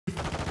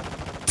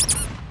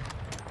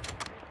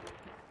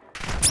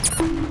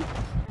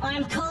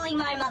I'm calling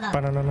my mother.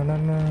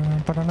 Ba-na-na-na-na,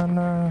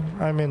 ba-na-na-na.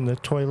 I'm in the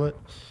toilet.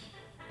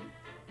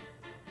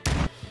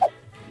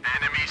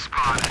 Enemy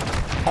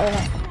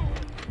spotted.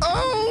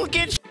 Oh,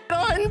 get shit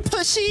on,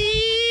 pussy!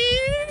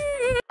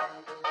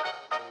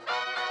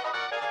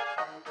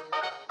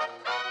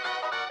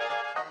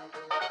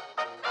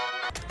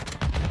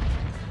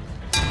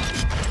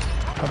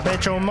 I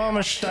bet your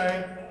mama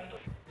stay.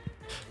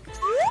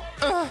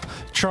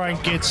 Try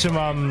and get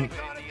some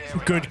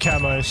good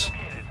camos.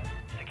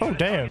 Oh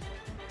damn!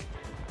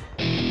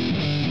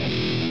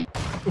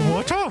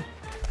 What up?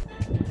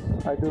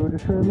 I do the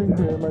shrimmy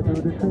shrimp. I do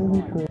the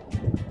shrimmy shrimp.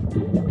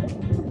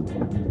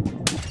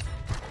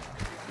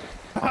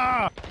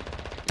 Ah!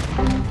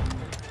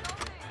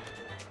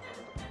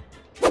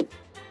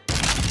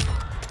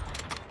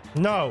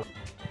 No.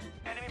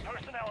 Enemy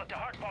personnel at the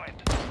hard point.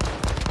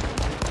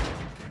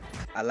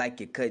 I like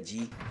your cut,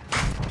 G.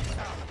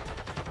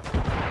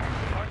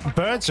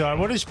 Bird's eye?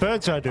 What does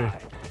bird's eye do?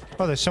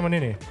 Oh, there's someone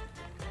in here.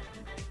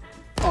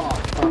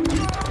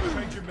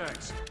 Change your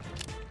max.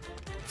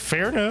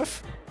 Fair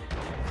enough.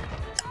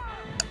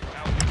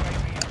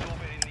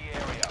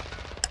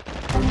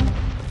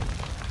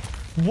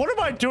 What am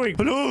I doing?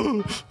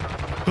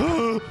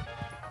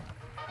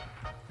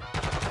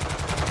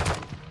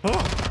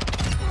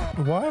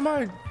 Why am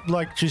I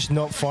like just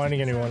not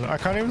finding anyone? I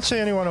can't even see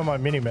anyone on my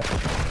minimap.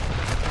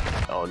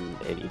 On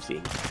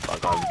anything.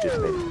 Like I've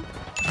just been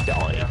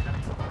dying.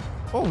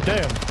 Oh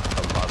damn.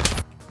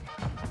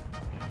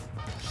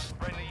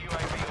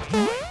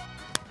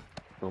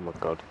 Oh my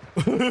god.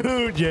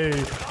 Yay.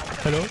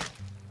 Hello?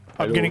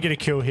 I'm gonna get a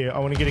kill here. I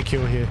want to get a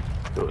kill here.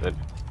 Good.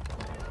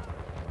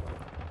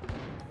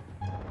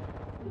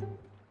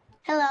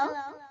 Hello?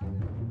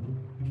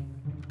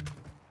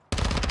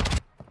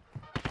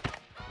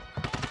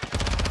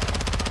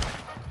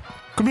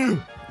 Come here.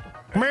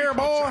 Come here,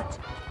 boy.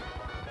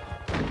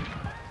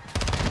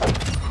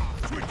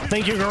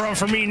 Think you can run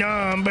for me?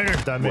 Nah, I'm better.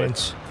 That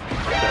means.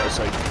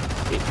 So,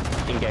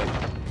 in game.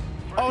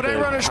 Oh, they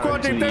run a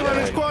squad deep. They run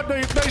a squad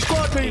deep. They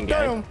squad deep.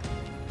 Damn.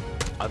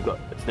 I've got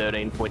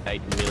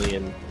 13.8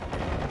 million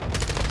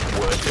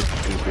worth of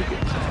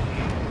crickets.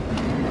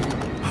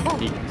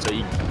 So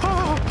you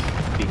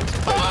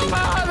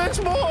Mama,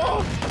 there's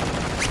more!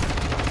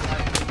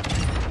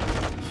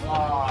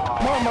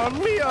 Mama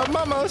mia,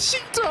 mama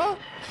sita!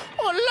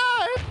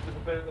 Alive!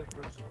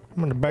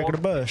 I'm in the back of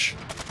the bus.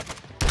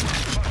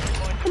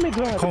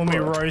 Call me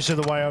Rosa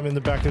the way I'm in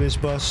the back of this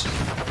bus.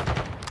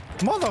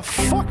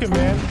 Motherfucker,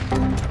 man!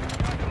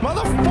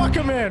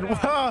 Motherfucker, man!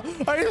 Wow,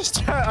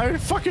 I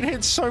fucking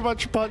hit so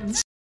much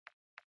buttons.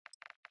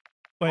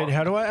 Wait,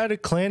 how do I add a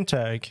clan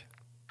tag?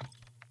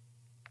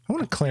 I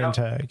want a clan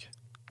tag.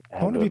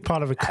 I want to be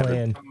part of a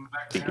clan.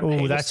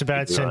 Oh, that's a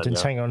bad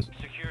sentence. Hang on.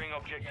 Securing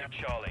objective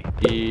Charlie.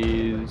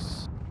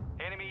 is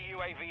Enemy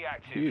UAV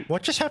active.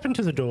 What just happened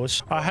to the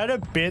doors? I had a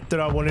bit that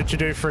I wanted to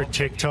do for a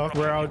TikTok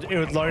where it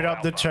would load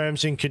up the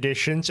terms and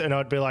conditions and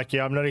I'd be like,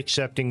 yeah, I'm not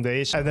accepting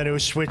these. And then it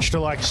would switch to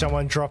like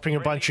someone dropping a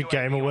bunch of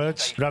gamer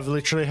words. But I've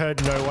literally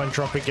heard no one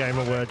drop a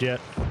gamer word yet.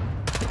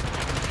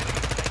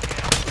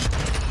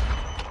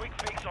 Quick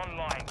fix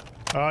online.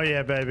 Oh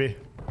yeah, baby.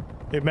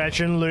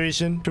 Imagine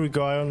losing to a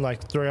guy on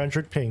like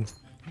 300 ping.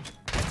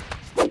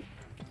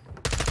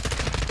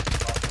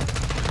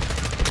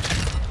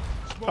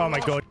 Oh my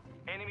god.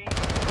 Enemy.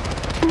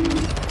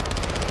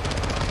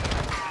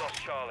 Lost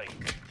Charlie.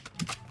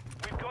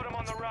 We've got him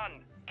on the run.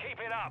 Keep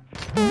it up.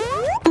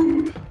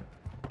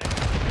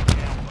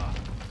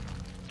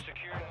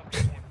 Securing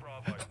objective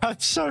Bravo. I'm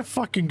so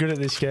fucking good at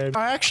this game.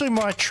 I actually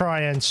might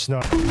try and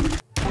snipe.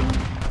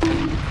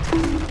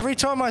 Every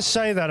time I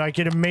say that, I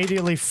get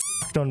immediately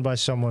f***ed on by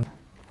someone.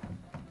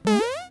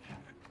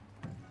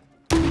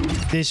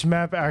 This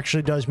map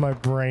actually does my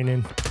brain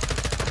in.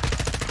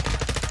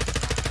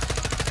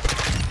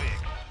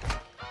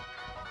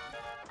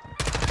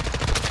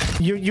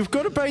 You've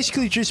got to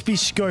basically just be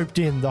scoped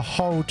in the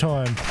whole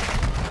time.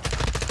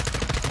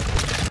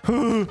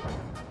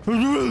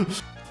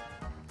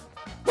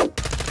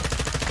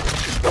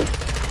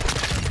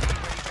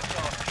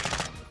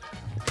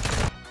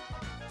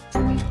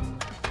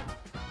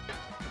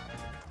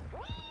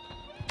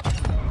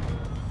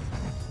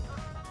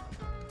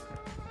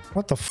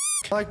 What the f?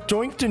 Like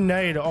doinked a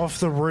nade off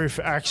the roof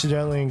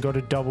accidentally and got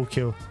a double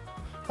kill.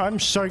 I'm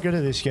so good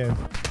at this game.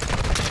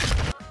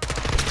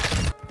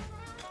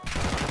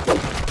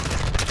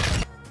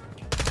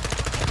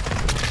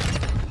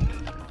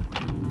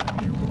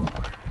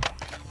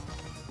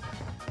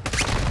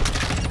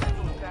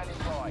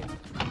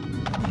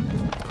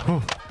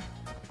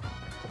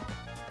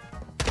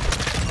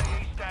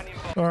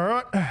 All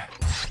right. Right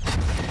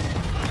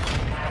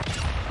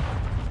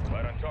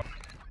on top.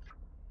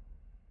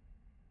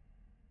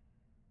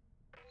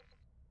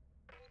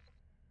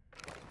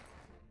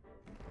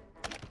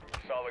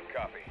 Solid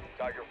copy.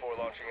 Tiger 4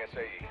 launching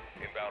SAE.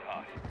 Inbound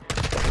hot.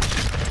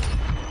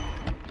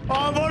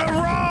 I'm on a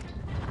roll!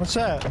 What's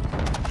that?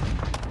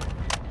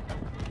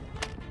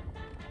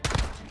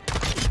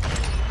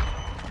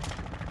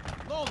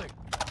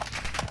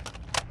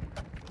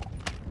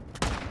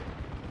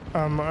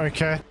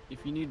 Okay.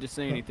 If you need to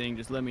say anything,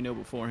 just let me know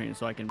beforehand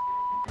so I can.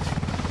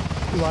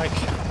 Like,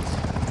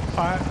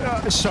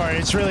 sorry,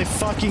 it's really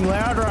fucking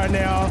loud right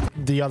now.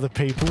 The other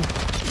people.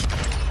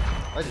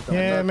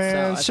 Yeah,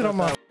 man, sit on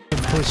my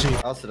pussy.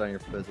 I'll sit on your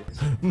pussy.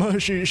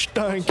 Mushy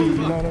stanky, you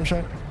know what I'm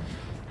saying?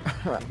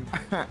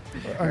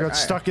 I got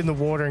stuck in the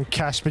water and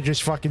Casper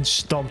just fucking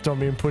stomped on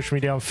me and pushed me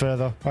down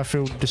further. I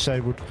feel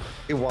disabled.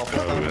 He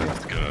waffled on me.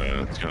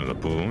 That's kind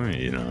of the point,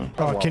 you know.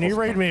 Oh, can you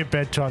read me a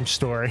bedtime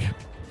story?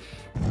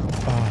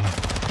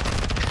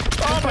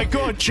 Oh my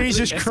god,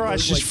 Jesus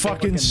Christ, just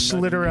fucking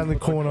slid around the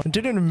corner.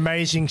 Did an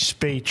amazing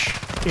speech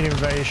in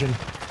Invasion,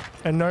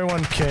 and no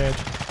one cared.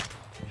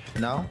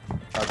 No?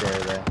 How dare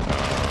they?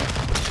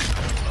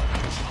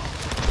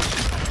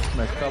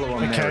 My fellow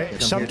Americans. Okay,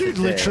 some dude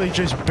literally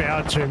just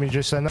bowed to me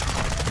just then. Ooh,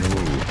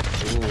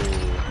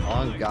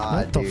 on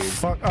God, What the dude.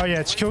 fuck? Oh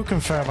yeah, it's kill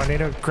confirm. I need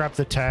to grab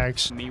the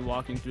tags. Me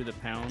walking through the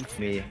pound.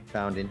 Me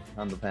pounding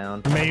on the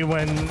pound. Me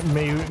when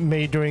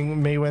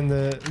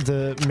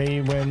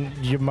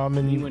your mum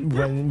and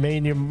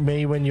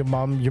when your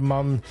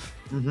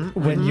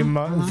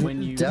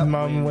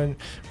mum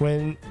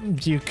when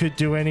you could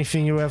do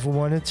anything you ever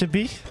wanted to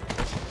be.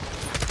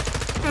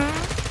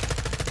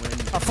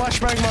 I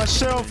flashbanged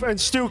myself and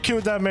still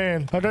killed that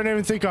man. I don't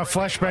even think I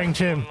flashbanged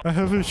him. I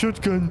have a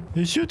shotgun.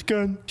 A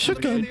shotgun.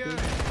 Shotgun.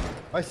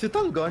 I sit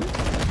on gun.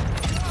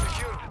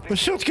 A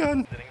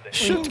shotgun.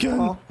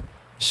 Shotgun.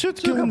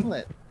 Shotgun.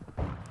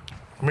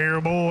 Come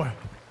here, boy.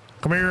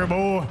 Come here,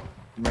 boy.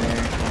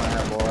 Man,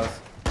 come on, boss.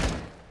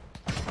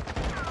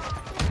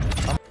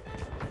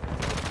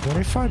 What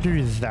if I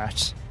do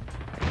that?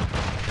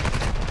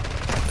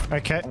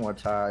 Okay. I'm gonna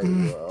tie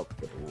you up.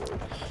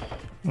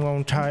 I'm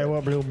gonna tie you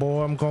up, little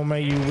boy. I'm gonna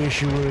make you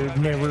wish you were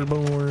never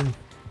born.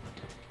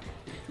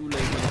 Too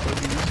late,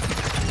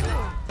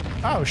 motherfucker.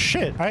 Oh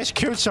shit, I just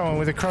killed someone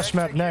with a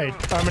cross-map nade.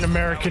 I'm an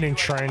American in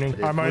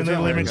training. I'm only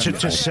limited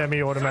to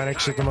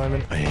semi-automatics at the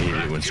moment. I hate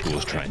it when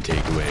schools try and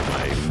take away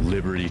my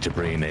liberty to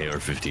bring an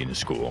AR-15 to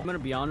school. I'm gonna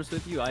be honest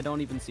with you, I don't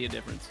even see a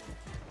difference.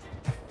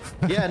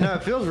 Yeah, no,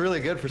 it feels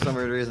really good for some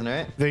weird reason,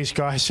 right? These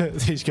guys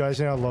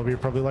in our lobby are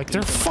probably like,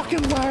 they're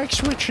fucking lag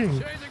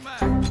switching.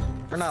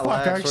 We're not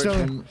Fuck, lag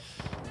switching.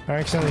 I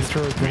accidentally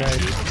threw a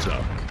grenade.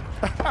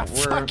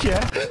 Fuck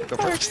yeah.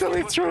 I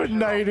accidentally threw a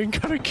nade and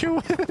got a kill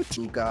with it.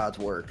 Do God's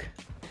work.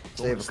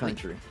 Save a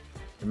country.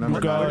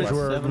 Remember God's 9/11.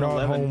 work,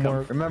 not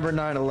homework. Remember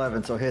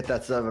 9/11, so hit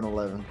that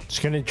 7-Eleven. It's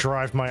gonna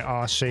drive my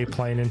RC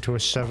plane into a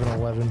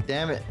 7-Eleven.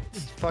 Damn it.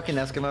 Fucking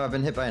Eskimo, I've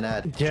been hit by an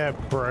ad. Yeah,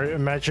 bro,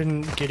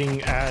 imagine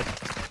getting ad.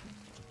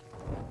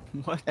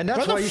 What? And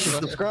that's Where why the you should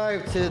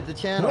subscribe to the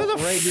channel Where the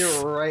right here,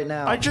 right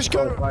now. I just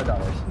got-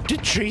 $5.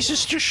 Did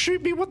Jesus just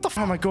shoot me? What the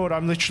Oh my god,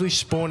 I'm literally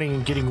spawning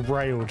and getting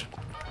railed.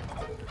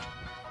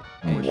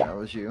 I wish I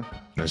was you.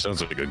 That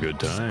sounds like a good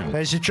time.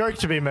 There's a joke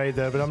to be made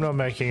there, but I'm not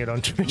making it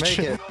on Twitch. Make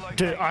it.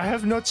 Dude, I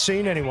have not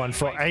seen anyone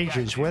for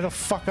ages. Where the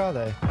fuck are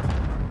they?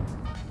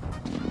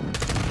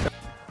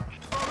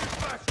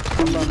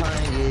 I'm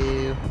behind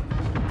you.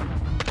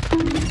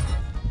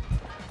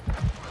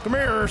 Come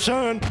here,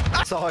 son.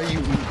 I saw you.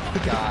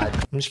 God.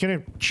 I'm just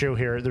gonna chill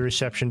here at the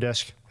reception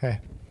desk. Hey.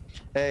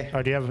 Hey.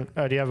 Oh, do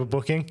you have a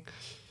booking?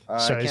 I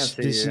can't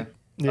see you.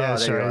 Yeah, Oh, there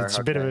sorry, you are. it's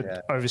a bit of Okay, an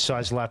yeah.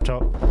 oversized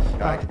laptop.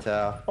 I can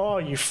tell. Oh,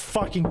 you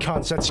fucking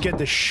cunts. That scared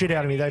the shit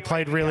out of me. They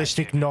played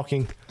realistic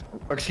knocking.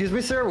 Excuse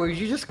me, sir. Would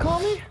you just call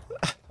me?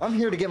 I'm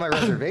here to get my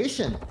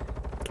reservation.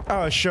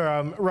 Oh,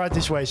 sure. Right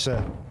this way,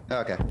 sir.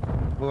 Okay.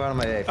 Move on to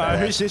my A.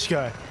 Who's this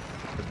guy?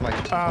 It's my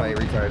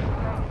retard.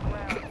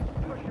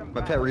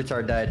 My pet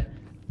retard died.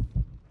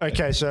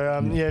 Okay,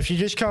 so, yeah, if you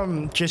just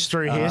come just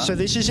through here. So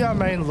this is our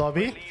main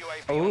lobby.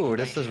 Oh,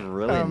 this is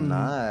really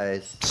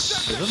nice.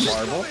 Is this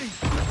marble?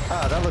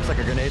 Ah, that looks like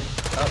a grenade.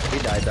 Oh, he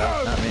died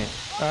though, not me.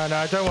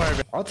 No, don't worry about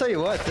it. I'll tell you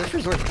what, this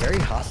resort's very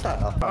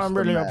hostile. I'm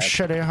really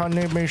upset. I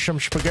need me some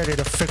spaghetti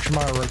to fix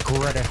my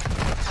regret.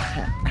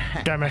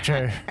 Damn it.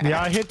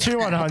 Yeah, I hit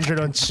 200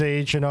 on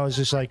Siege, and I was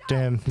just like,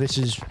 damn, this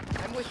is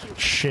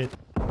shit.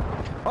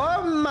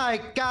 Oh my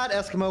god,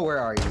 Eskimo, where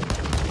are you?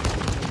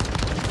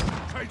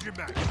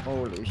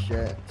 Holy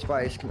shit.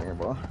 Spice, come here,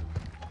 bro.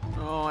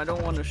 Oh, I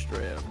don't want to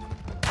strip.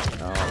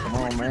 Oh, come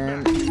on,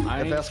 man.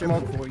 I ain't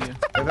stripping for you.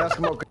 If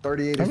Eskimo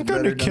 38 is I'm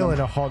going better to kill than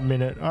in a hot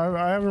minute.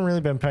 I haven't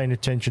really been paying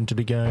attention to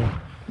the game.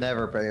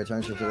 Never pay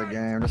attention to the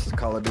game. This is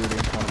Call of Duty.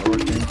 One of the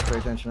worst games to pay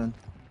attention.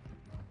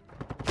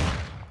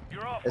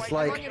 It's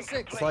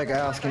like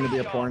asking to be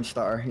a porn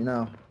star, you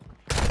know.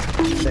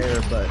 It's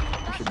there, but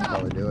you shouldn't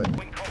probably do it.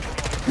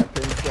 That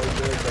thing's so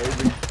good,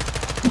 baby.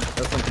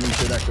 That's something you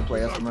should actually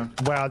play,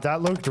 Eskimo. Wow,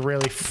 that looked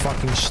really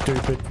fucking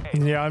stupid.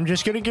 Yeah, I'm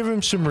just gonna give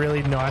him some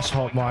really nice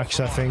hot mics,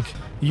 I think.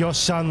 Your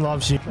son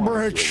loves you.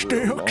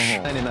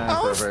 Breadsticks.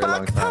 99 for a very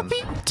long time.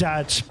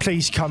 Dad,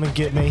 please come and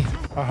get me.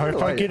 I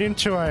hope I get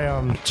into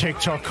a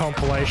TikTok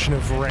compilation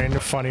of random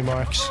funny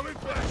mics.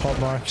 Hot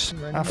mics.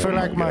 I feel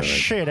like my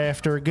shit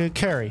after a good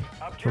carry.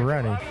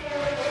 Running.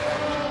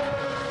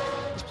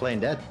 He's playing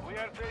dead. We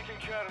are taking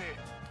Charlie.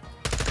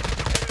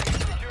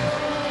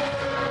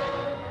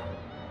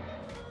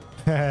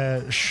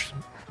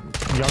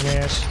 young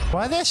ass.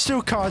 Why are there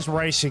still cars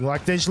racing?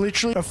 Like, there's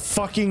literally a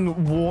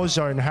fucking war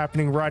zone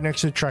happening right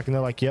next to the track, and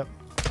they're like, yep.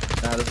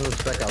 Nah, this is a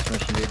spec ops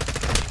mission, dude.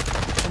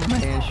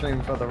 Man,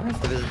 stream for the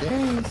rest of his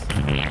days.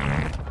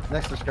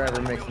 Next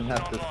subscriber makes him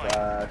have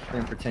to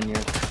stream for 10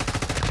 years.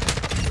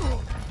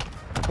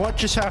 What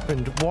just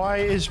happened? Why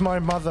is my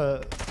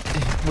mother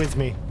with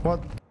me?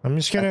 What? I'm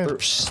just gonna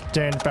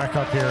stand back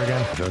up here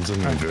again. I've done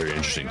something very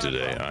interesting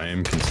today. I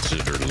am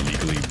considered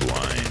legally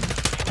blind.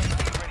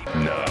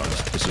 No,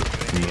 so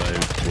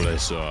what I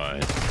saw.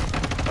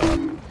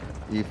 Do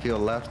you feel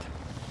left?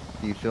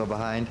 Do you feel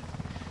behind?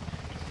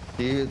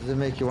 Does it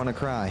make you want to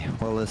cry?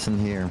 Well, listen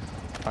here.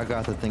 I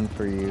got the thing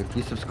for you.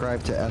 You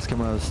subscribe to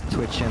Eskimo's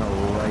Twitch channel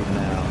right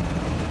now.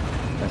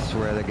 I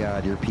swear to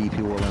God, your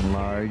PP will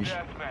enlarge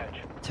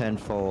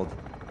tenfold.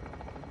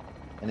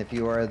 And if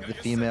you are the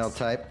female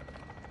type,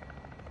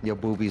 your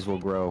boobies will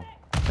grow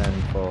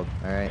tenfold,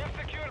 alright?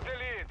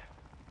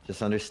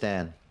 Just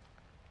understand.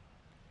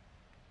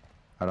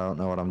 I don't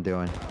know what I'm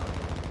doing.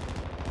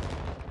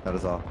 That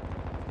is all.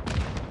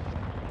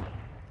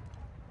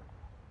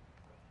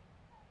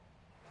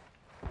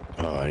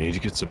 Oh, I need to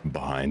get some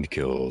behind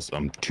kills.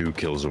 I'm 2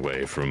 kills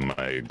away from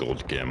my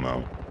gold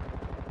camo.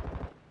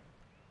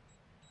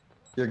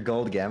 Your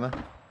gold gamma?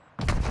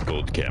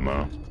 Gold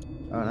camo.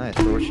 Oh, nice.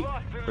 For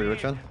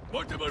which one?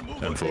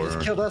 And You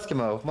just killed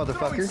Eskimo,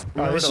 motherfucker.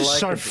 Oh, this is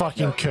so and-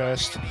 fucking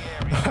cursed.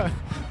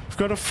 I've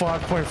got a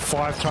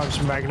 5.5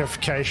 times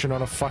magnification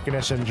on a fucking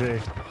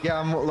SMG. Yeah,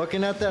 I'm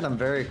looking at that. I'm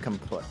very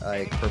perplexed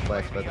by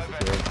the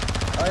situation.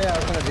 Oh yeah, I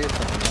was gonna do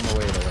something. I'm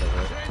away or whatever.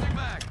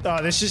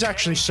 Oh, this is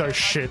actually so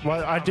shit.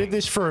 Well, I did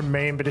this for a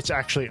meme, but it's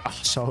actually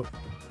so.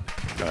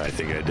 I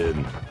think I did.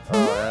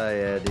 Oh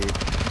yeah, dude.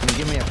 Can you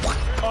give me a?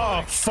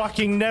 Oh,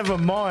 fucking never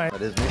mind.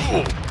 That is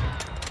me.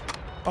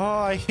 Oh,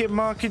 I hit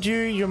marked you.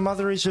 Your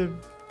mother is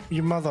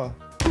your mother.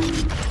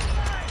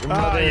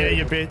 Ah, yeah,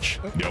 you bitch.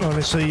 Yep.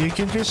 Honestly, you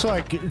can just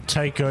like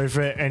take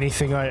over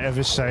anything I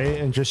ever say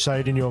and just say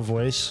it in your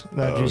voice.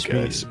 That'd just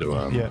Okay, be,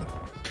 so, yeah.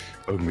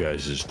 Welcome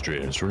guys to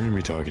stream. So we're gonna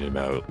be talking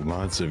about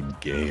lots of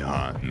gay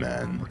hot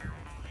men.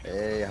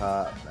 Hey,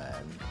 hot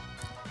man.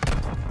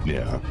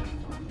 Yeah.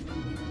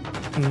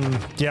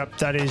 Yep,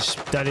 that is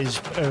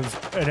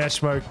an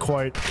Eskimo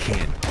quote.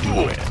 Can't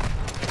do it.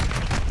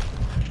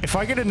 If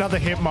I get another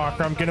hit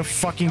marker, I'm gonna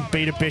fucking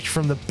beat a bitch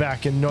from the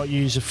back and not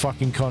use a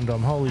fucking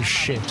condom. Holy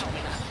shit.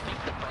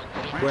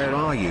 Where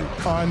are you?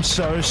 I'm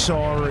so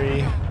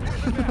sorry.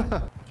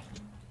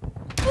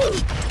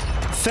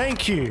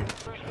 Thank you.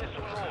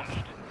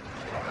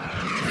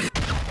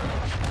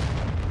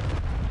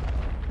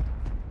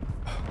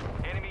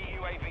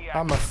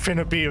 I'm a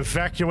finna be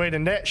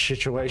evacuating that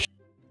situation.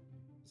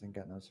 Hasn't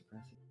got no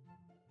suppressor.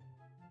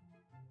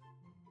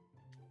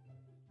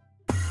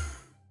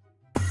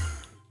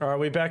 All right,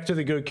 we back to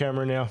the good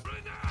camera now.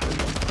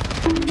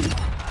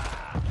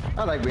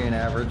 I like being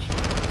average.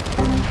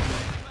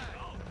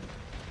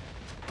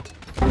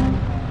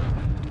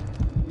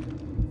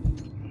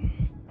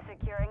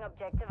 Securing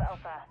objective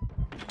Alpha.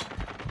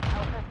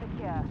 Alpha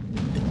secure.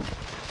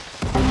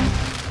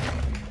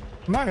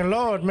 My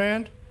lord,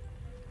 man.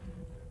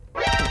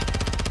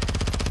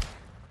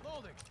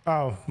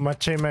 Oh, my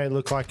teammate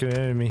looked like an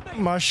enemy.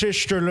 My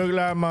sister looked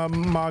like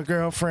my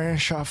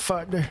girlfriend, so I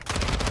fucked her.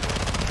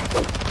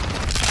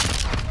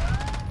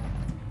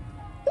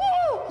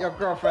 Your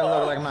girlfriend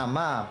look like my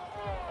mom.